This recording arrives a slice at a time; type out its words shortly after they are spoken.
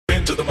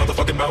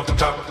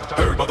mountaintop.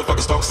 Heard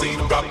motherfuckers talk, seen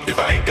them drop. If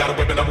I ain't got a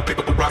weapon, I'ma pick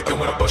up a rock. And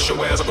when I bust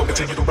your ass, I'm gonna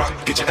continue to rock.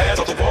 Get your ass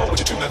off the wall with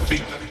your 2 left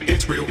feet.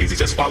 It's real easy,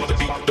 just follow the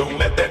beat. Don't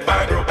let that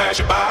fine girl pass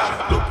you by.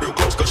 Look real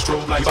close, cause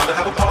strobe lights. About to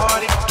have a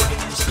party,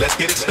 let's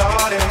get it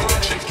started.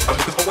 I'm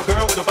looking for a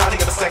girl with a body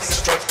and a sexy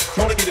strut.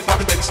 Wanna get it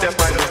poppin', baby, step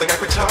right. Don't think I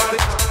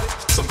retarded.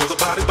 Some girls are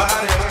body.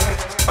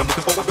 I'm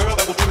looking for a girl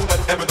that will do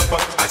whatever the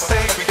fuck I say.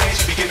 Every day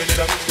she be giving it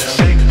up.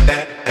 Shake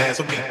that ass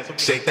for me,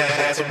 shake that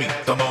ass for me.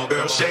 Come on,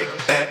 girl, shake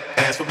that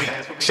ass for me,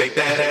 shake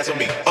that ass for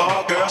me.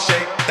 Oh, girl,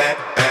 shake that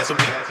ass for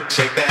me,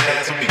 shake that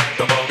ass for me.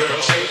 Come on, girl,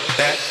 shake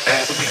that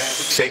ass for me,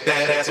 shake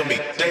that ass for me.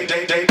 Shake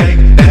that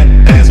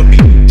ass for me,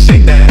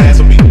 shake that ass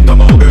for me.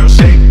 Come on, girl,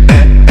 shake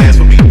that ass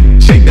for me,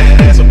 shake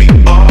that ass for me.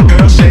 Oh,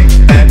 girl, shake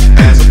that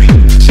ass for me,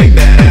 shake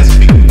that ass for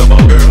me. Come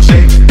on, girl,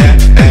 shake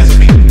that ass for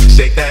me,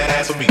 shake that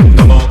ass for me.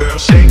 Come on, girl,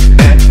 shake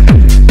that.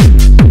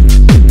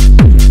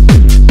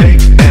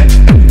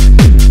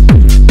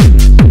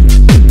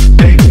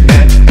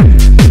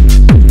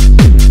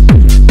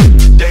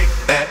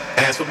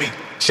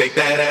 Shake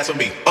that ass for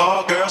me.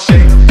 Oh, girl,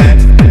 shake that.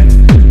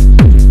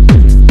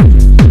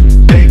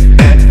 Shake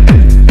that.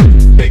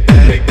 Shake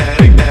that. Shake that. Shake that. Shake that. Shake that.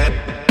 Shake that.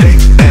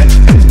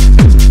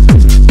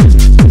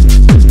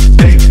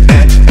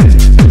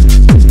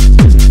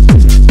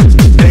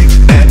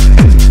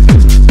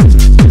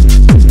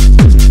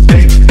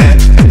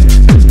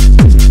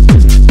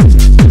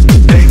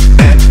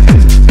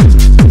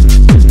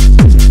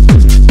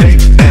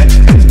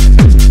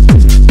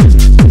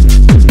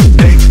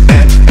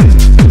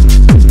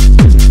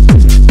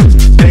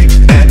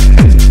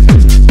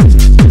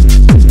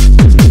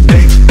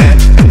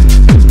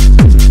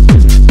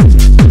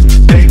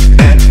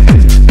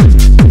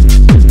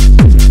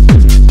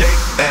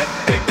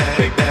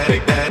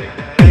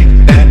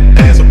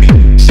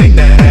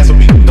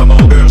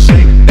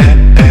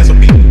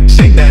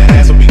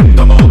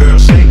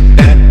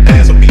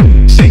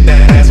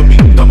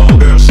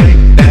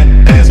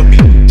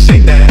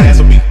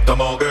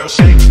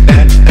 that.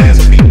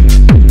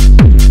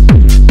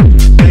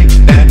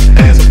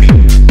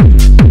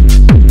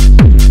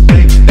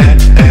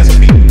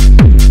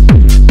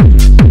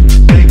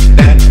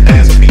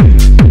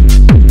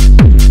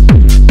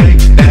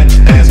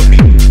 that.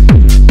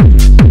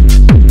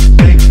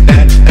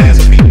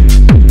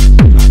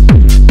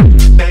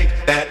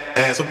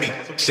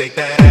 Shake that. Shake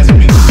that ass for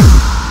me.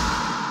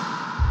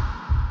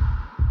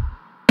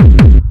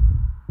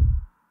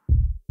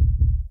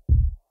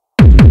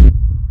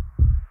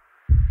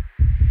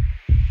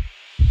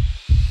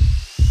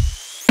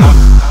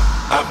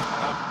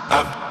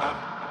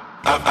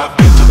 I've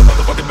been to the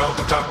motherfucking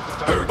mountaintop.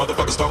 Heard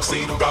motherfuckers talk,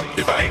 seen them drop.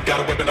 If I ain't got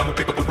a weapon, I'ma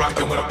pick up a rock.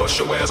 And when I bust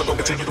your ass, I'm gonna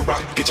continue to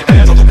rock. Get your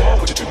ass on the wall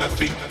with your 2 left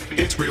feet.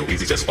 It's real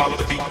easy, just follow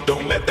the beat.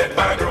 Don't let that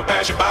fine girl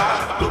pass you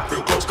by. Look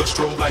real close, cause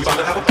strobe lights. About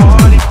to have a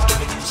party,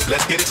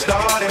 let's get it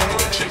started.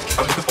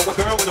 I'm looking for a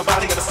girl with a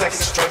body and a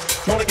sexy strut.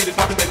 Wanna get it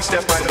poppin', baby,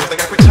 step right. Don't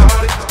think I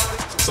retarded.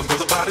 Some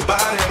girls are body.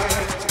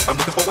 I'm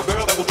looking for a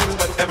girl that will do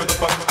whatever the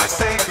fuck I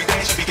say. Every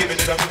day she be giving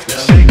it up.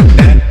 Shake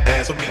that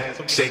ass for me,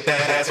 shake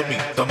that ass for me.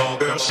 Come on,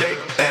 girl, shake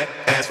that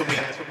ass for me,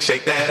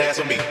 shake that ass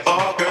for me.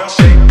 Oh, girl,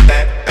 shake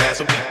that ass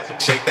for me,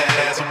 shake that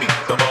ass for me.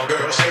 Come on,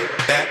 girl, shake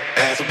that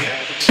ass for me,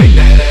 shake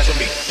that ass for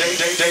me.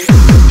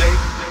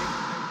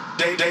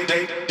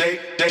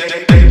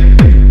 Day.